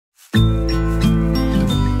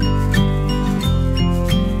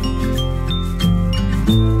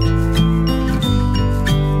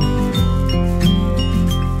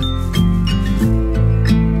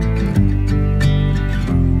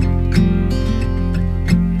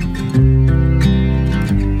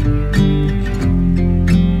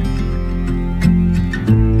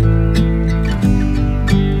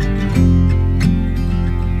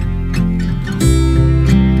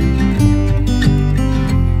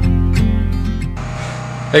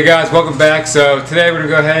Hey guys, welcome back. So today we're going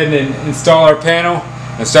to go ahead and install our panel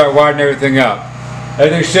and start wiring everything up.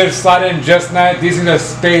 Everything should slide in just nice. These things are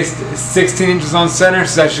spaced 16 inches on center,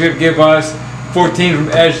 so that should give us 14 from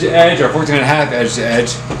edge to edge, or 14 and a half edge to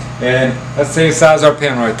edge. And that's the same size as our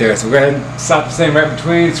panel right there. So we'll go ahead and slap the same right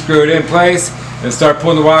between, screw it in place, and start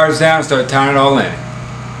pulling the wires down and start tying it all in.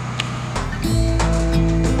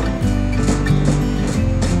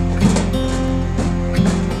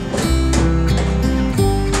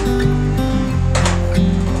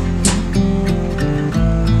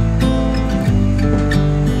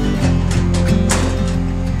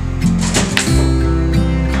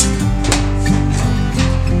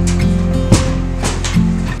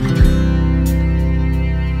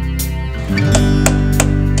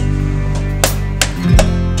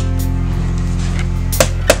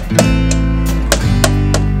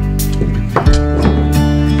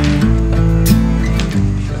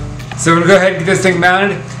 So we're going to go ahead and get this thing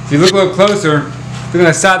mounted. If you look a little closer, look on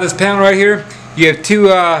the side of this panel right here, you have two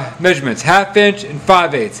measurements, 1/2 inch and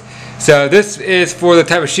 5/8. So this is for the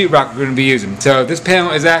type of sheetrock we're going to be using. So this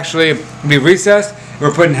panel is actually going to be recessed, and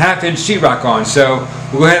we're putting 1/2 inch sheetrock on. So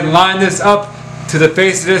we'll go ahead and line this up to the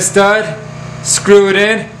face of this stud, screw it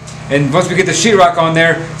in, and once we get the sheetrock on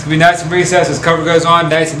there, it's going to be nice and recessed. This cover goes on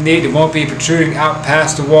nice and neat. It won't be protruding out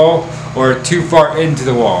past the wall or too far into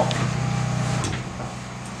the wall.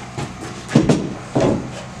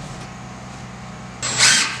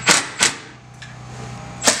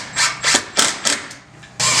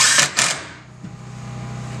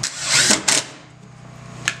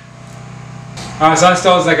 Alright, so I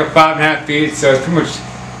installed like a 5.5 feet, so it's pretty much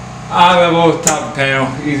eye level, top of the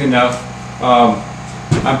panel, easy enough.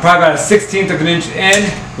 I'm probably about a 1/16 of an inch in,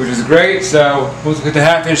 which is great. So once we get the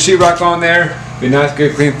 1/2 inch sheetrock on there, be a nice,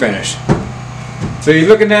 good, clean finish. So you're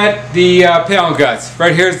looking at the panel guts.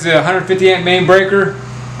 Right here is the 150 amp main breaker.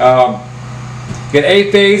 You got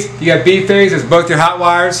A phase, you got B phase. There's both your hot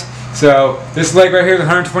wires. So this leg right here is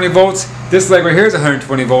 120 volts. This leg right here is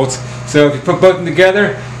 120 volts. So if you put both of them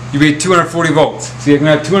together, you be 240 volts. So you're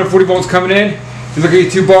going to have 240 volts coming in. If you look at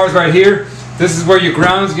your two bars right here, this is where your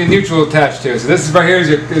grounds and your neutral attached to. So this is right here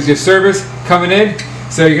is your service coming in.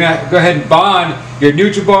 So you're going to go ahead and bond your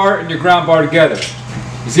neutral bar and your ground bar together.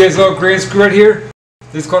 You see this little green screw right here?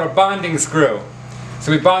 This is called a bonding screw.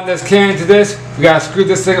 So we bond this can to this. We got to screw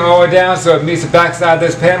this thing all the way down so it meets the back side of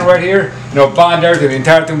this panel right here. And it'll bond everything. The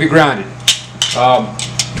entire thing will be grounded.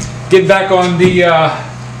 Getting back on the,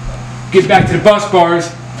 get back to the bus bars.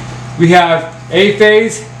 We have A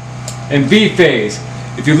phase and B phase.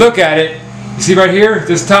 If you look at it, you see right here,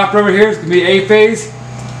 this top row right here is going to be A phase.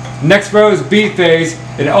 Next row is B phase.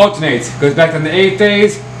 It alternates. It goes back on the A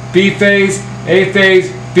phase, B phase, A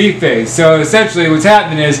phase, B phase. So essentially what's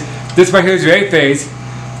happening is, this right here is your A phase.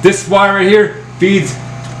 This wire right here feeds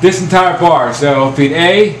this entire bar. So it'll feed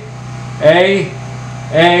A,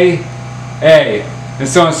 and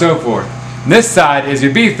so on and so forth. And this side is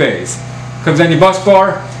your B phase. Comes on your bus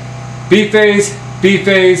bar. B phase, B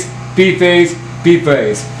phase, B phase, B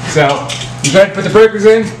phase. So you go ahead and put the breakers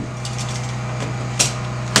in.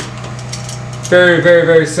 Very, very,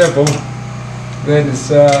 very simple. Go ahead and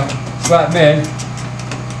slap them in.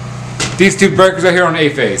 These two breakers are here on A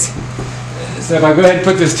phase. So if I go ahead and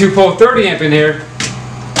put this 2-pole 30 amp in here,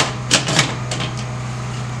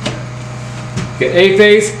 get A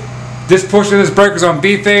phase. This portion of this breaker is on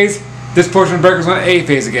B phase. This portion of the breaker is on A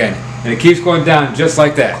phase again. And it keeps going down just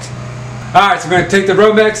like that. Alright, so we're going to take the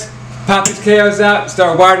Romex, pop these KOs out,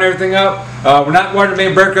 start wiring everything up. We're not wiring the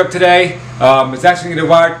main breaker up today. It's actually going to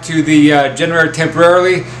wire to the generator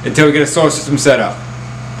temporarily until we get a solar system set up.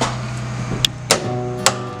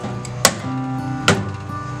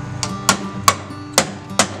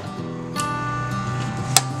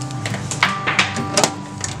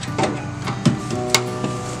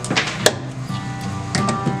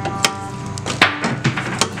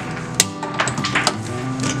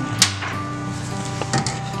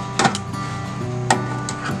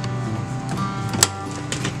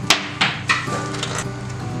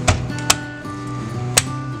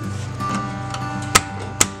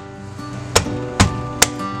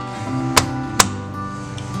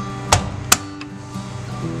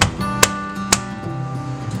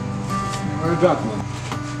 Drop one.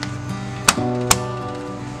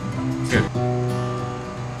 Good.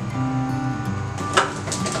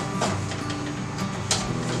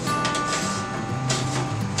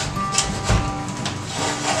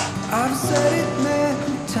 I've said it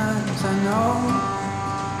many times, I know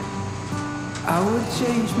I would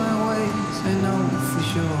change my ways, I know for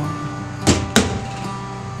sure.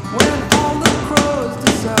 When all the crows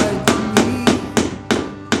decide to meet,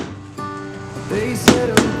 they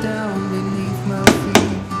settle down beneath my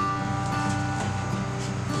feet.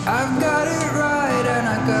 I've got it right and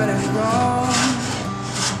I got it wrong,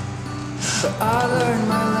 but I learned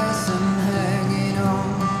my lesson hanging on.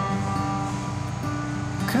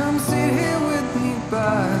 Come sit here with me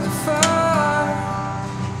by the fire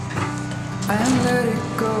and let it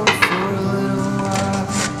go for a little while.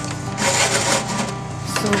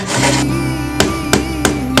 So be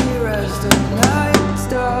here as the night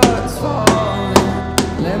starts falling.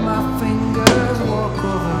 Let my fingers walk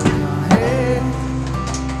over your head.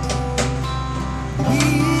 We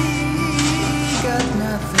got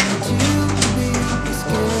nothing to be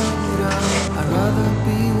scared of. I'd rather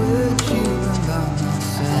be with you than by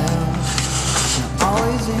myself. I'm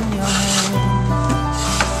always in your head.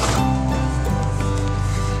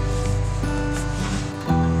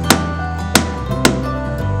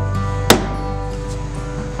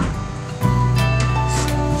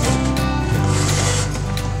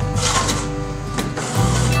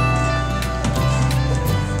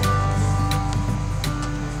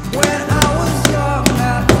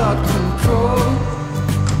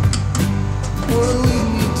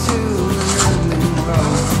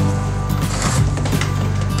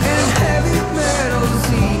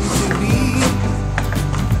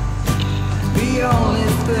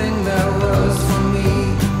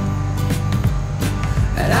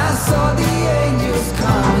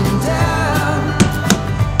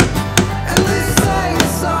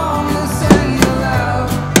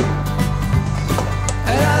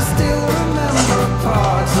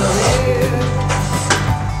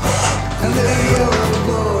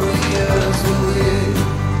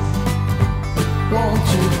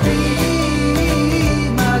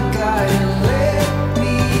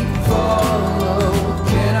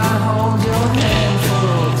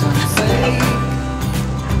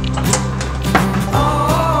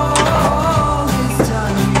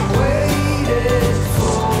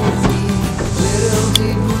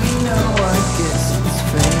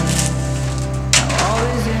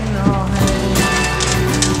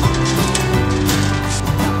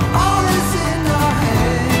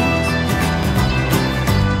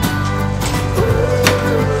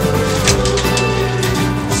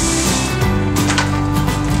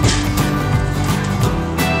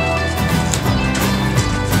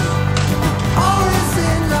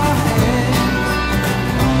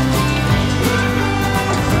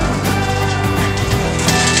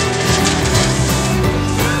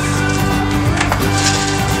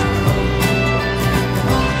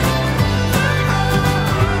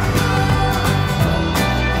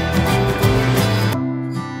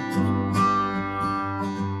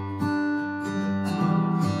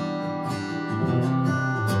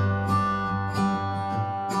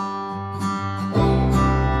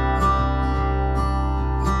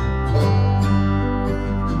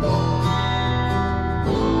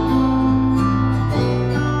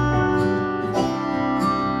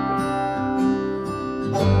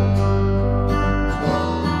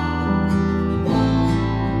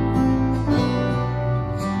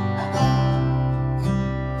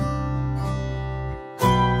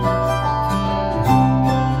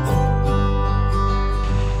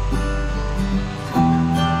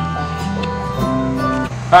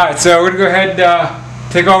 Alright, so we're going to go ahead and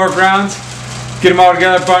take all our grounds, get them all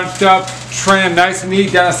together, bunched up, train them nice and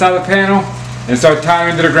neat down the side of the panel, and start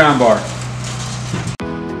tying into the ground bar.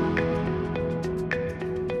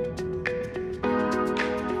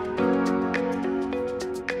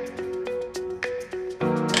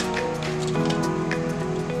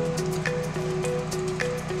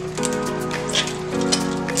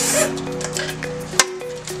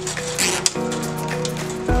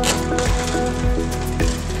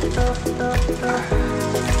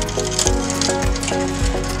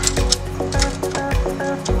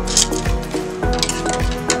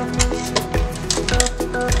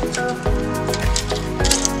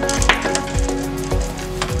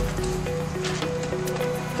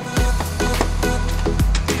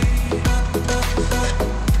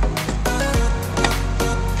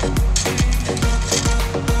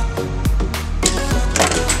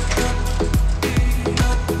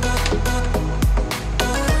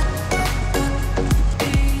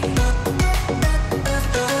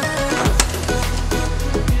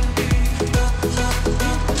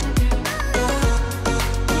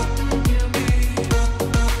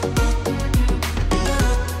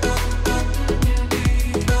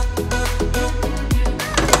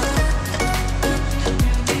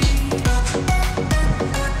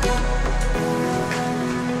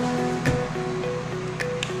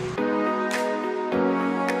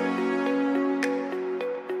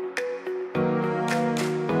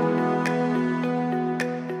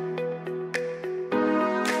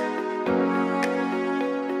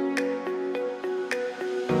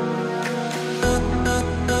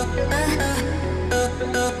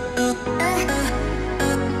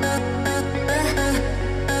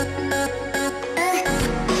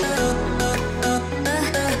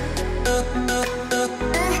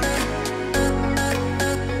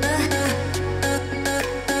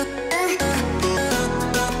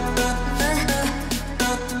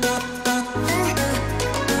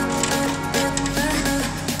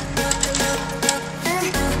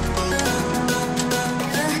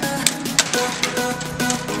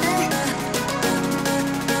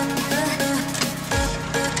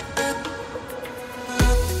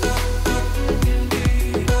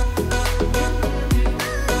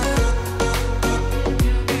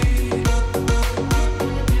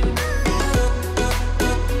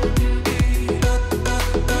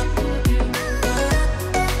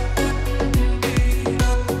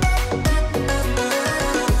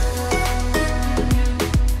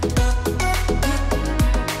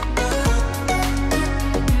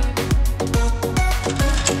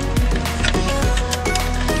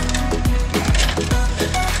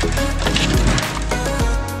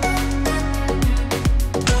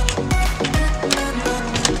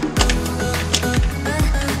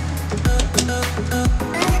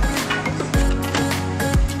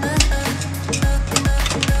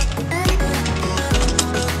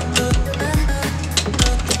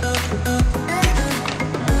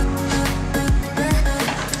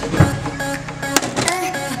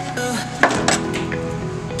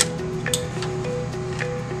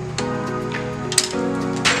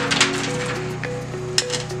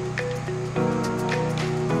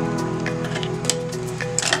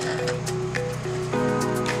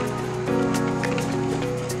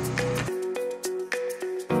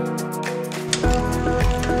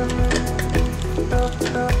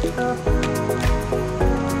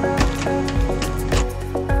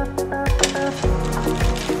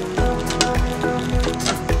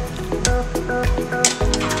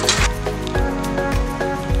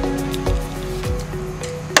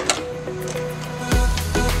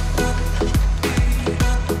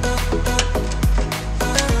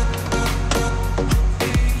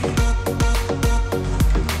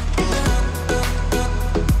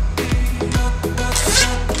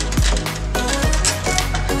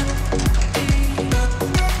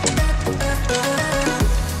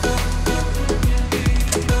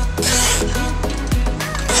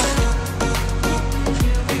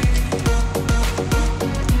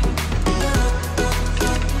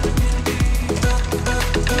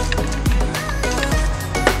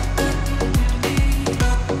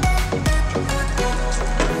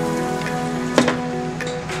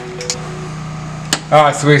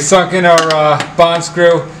 Alright, so we sunk in our bond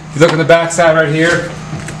screw. If you look on the back side right here,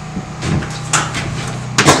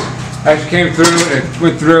 actually came through and it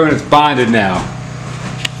went through and it's bonded now.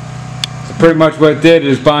 So pretty much what it did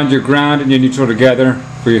is bond your ground and your neutral together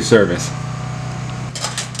for your service.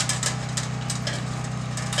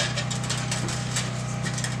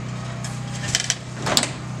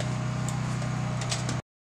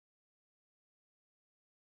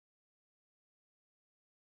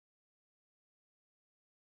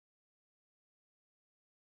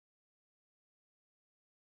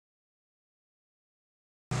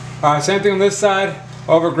 Alright, same thing on this side.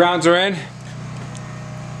 All of our grounds are in.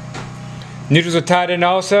 Neutrals are tied in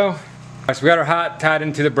also. Alright, so we got our hot tied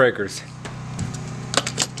into the breakers.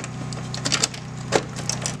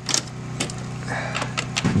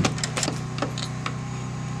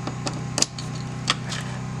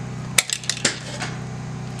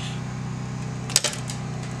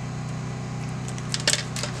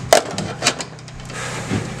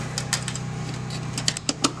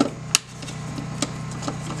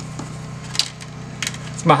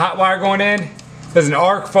 It's my hot wire going in. There's an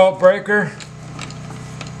arc fault breaker.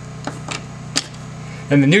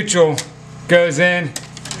 And the neutral goes in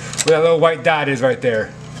where that little white dot is right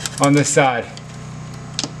there on this side.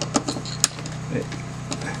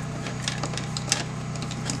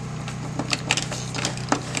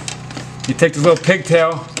 You take this little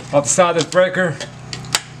pigtail off the side of this breaker,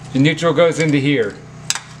 your neutral goes into here.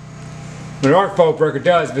 What an arc fault breaker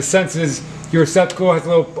does, if it senses your receptacle has a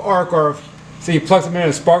little arc, or so you plug something in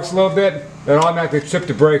and it sparks a little bit, it automatically trip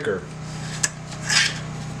the breaker.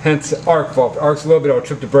 Hence arc fault. If it arcs a little bit, it'll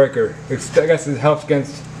trip the breaker. I guess it helps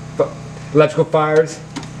against electrical fires.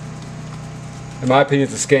 In my opinion,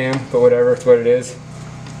 it's a scam, but whatever, it's what it is.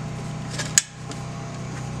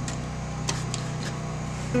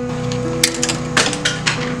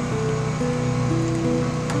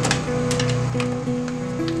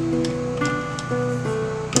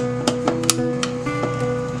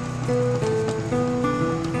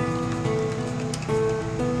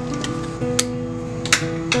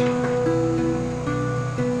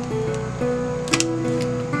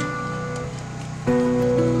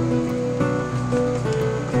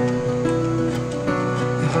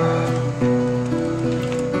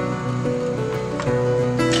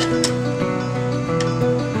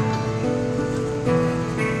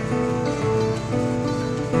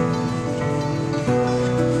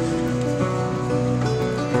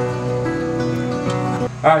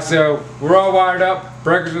 Alright, so we're all wired up,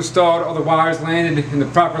 breakers installed, all the wires landed in the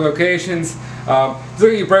proper locations. Look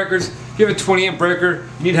at your breakers. If you have a 20 amp breaker,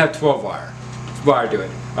 you need to have 12 wire to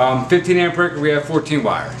it. 15 amp breaker, we have 14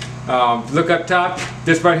 wire. Look up top,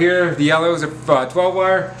 this right here, the yellow is a 12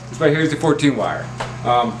 wire, this right here is the 14 wire.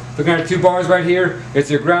 Looking at the two bars right here,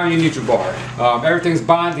 it's your ground and your neutral bar. Everything's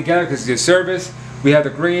bonded together because it's your service. We have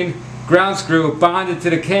the green ground screw bonded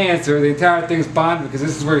to the can, so the entire thing's bonded because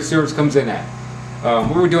this is where your service comes in at.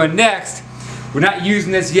 What we're doing next, we're not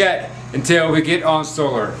using this yet until we get on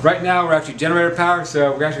solar. Right now we're actually generator power,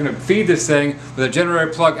 so we're actually going to feed this thing with a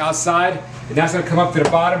generator plug outside, and that's going to come up to the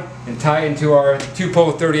bottom and tie into our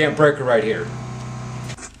 2-pole 30 amp breaker right here.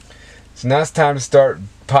 So now it's time to start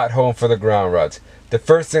potholing for the ground rods. The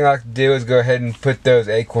first thing I like to do is go ahead and put those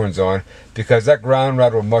acorns on, because that ground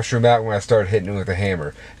rod will mushroom out when I start hitting it with a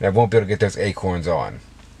hammer, and I won't be able to get those acorns on.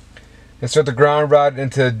 Insert the ground rod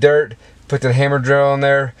into the dirt. Put the hammer drill in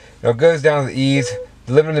there. It goes down with ease.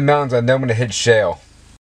 Living in the mountains, I know I'm going to hit shale.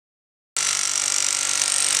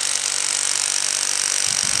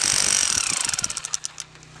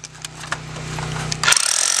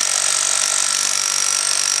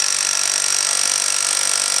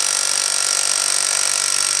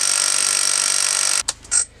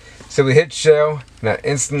 So we hit shale, and I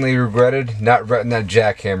instantly regretted not renting that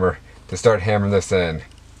jackhammer to start hammering this in.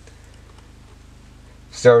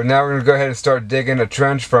 So now we're going to go ahead and start digging a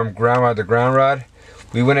trench from ground rod to ground rod.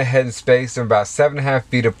 We went ahead and spaced them about 7.5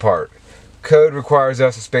 feet apart. Code requires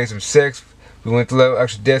us to space them 6. We went the little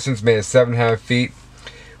extra distance, made it 7.5 feet.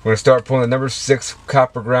 We're going to start pulling the number 6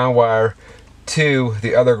 copper ground wire to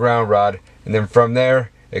the other ground rod, and then from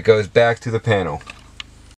there it goes back to the panel.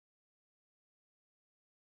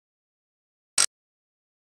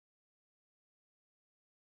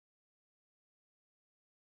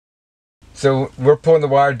 So we're pulling the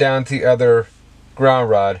wire down to the other ground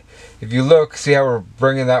rod. If you look, see how we're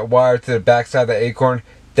bringing that wire to the back side of the acorn?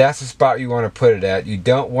 That's the spot you want to put it at. You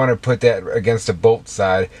don't want to put that against the bolt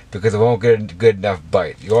side because it won't get a good enough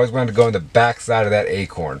bite. You always want to go on the back side of that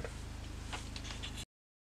acorn.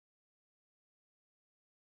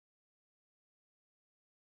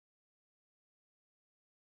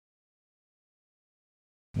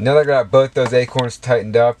 Now that I got both those acorns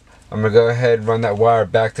tightened up, I'm going to go ahead and run that wire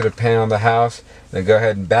back to the panel of the house, then go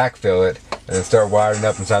ahead and backfill it, and then start wiring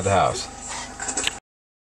up inside the house.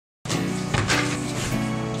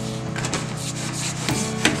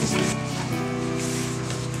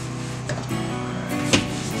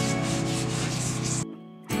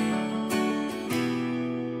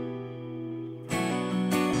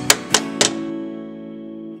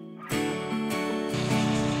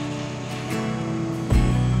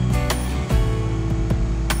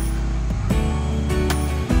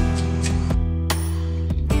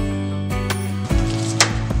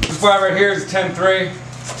 This wire right here is 10-3,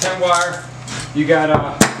 it's 10 wire. You got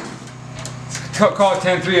call it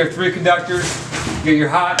 10-3, you have 3 conductors. You get your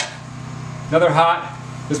hot, another hot.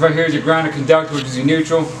 This right here is your ground and conductor, which is your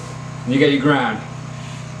neutral, and you get your ground.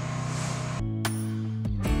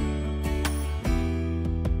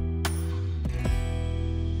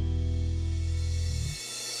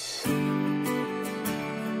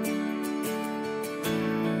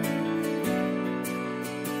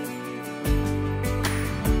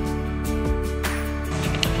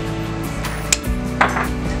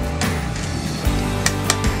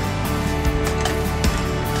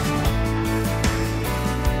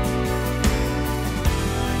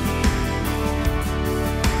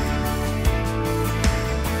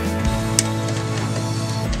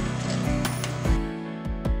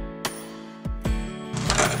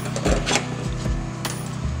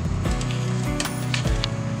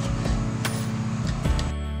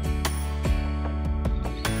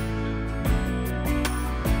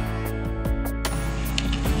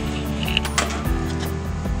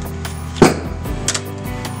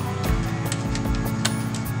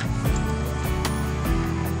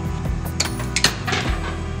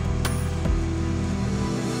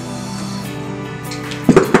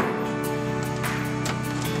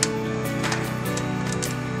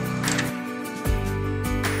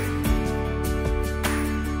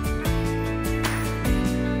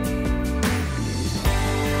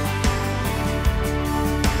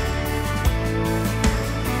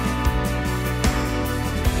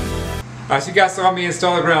 Alright, so you guys saw me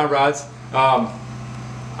install the ground rods.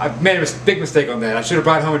 I made a big mistake on that. I should have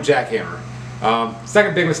brought home a jackhammer.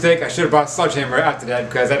 Second big mistake, I should have brought a sledgehammer after that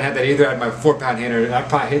because I didn't have that either. I had my 4-pound hammer and I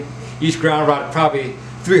probably hit each ground rod probably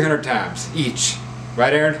 300 times each.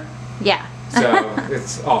 Right, Erin? Yeah. So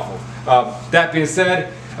it's awful. That being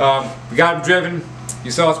said, we got them driven.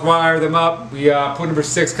 You saw us wire them up. We put number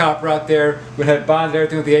 6 copper out there. We had bonded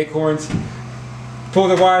everything with the acorns. Pull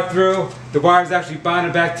the wire through. The wire is actually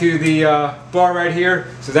bonded back to the bar right here,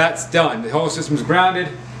 so that's done. The whole system's grounded.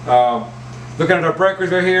 Looking at our breakers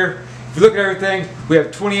right here, if you look at everything, we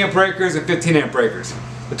have 20 amp breakers and 15 amp breakers.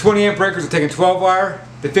 The 20 amp breakers are taking 12 wire,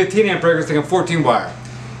 the 15 amp breakers are taking 14 wire.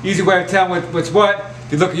 Easy way of telling what's what,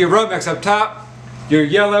 if you look at your Romex up top, your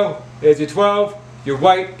yellow is your 12, your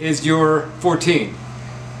white is your 14.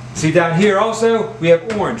 See down here also, we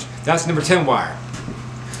have orange, that's number 10 wire.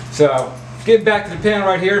 So, getting back to the panel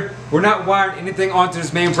right here, we're not wiring anything onto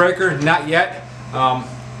this main breaker, not yet. When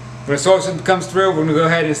the solar system comes through, we're going to go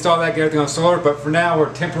ahead and install that, get everything on solar, but for now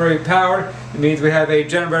we're temporarily powered. It means we have a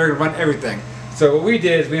generator to run everything. So what we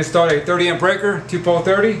did is we installed a 30 amp breaker, 2-pole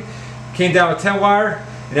 30, came down with 10 wire,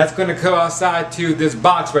 and that's going to go outside to this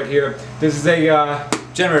box right here. This is a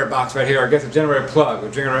generator box right here, I guess a generator plug, or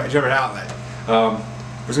generator outlet.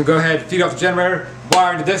 We're going to go ahead and feed off the generator,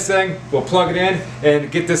 wire into this thing, we'll plug it in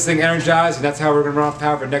and get this thing energized, and that's how we're going to run off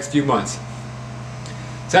power for the next few months.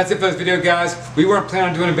 So that's it for this video, guys. We weren't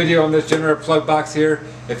planning on doing a video on this generator plug box here.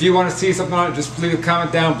 If you want to see something on it, just leave a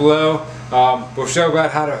comment down below. We'll show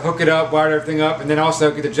about how to hook it up, wire everything up, and then also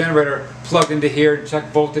get the generator plugged into here and check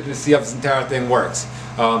voltage and see how this entire thing works.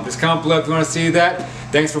 Just comment below if you want to see that.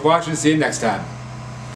 Thanks for watching, see you next time.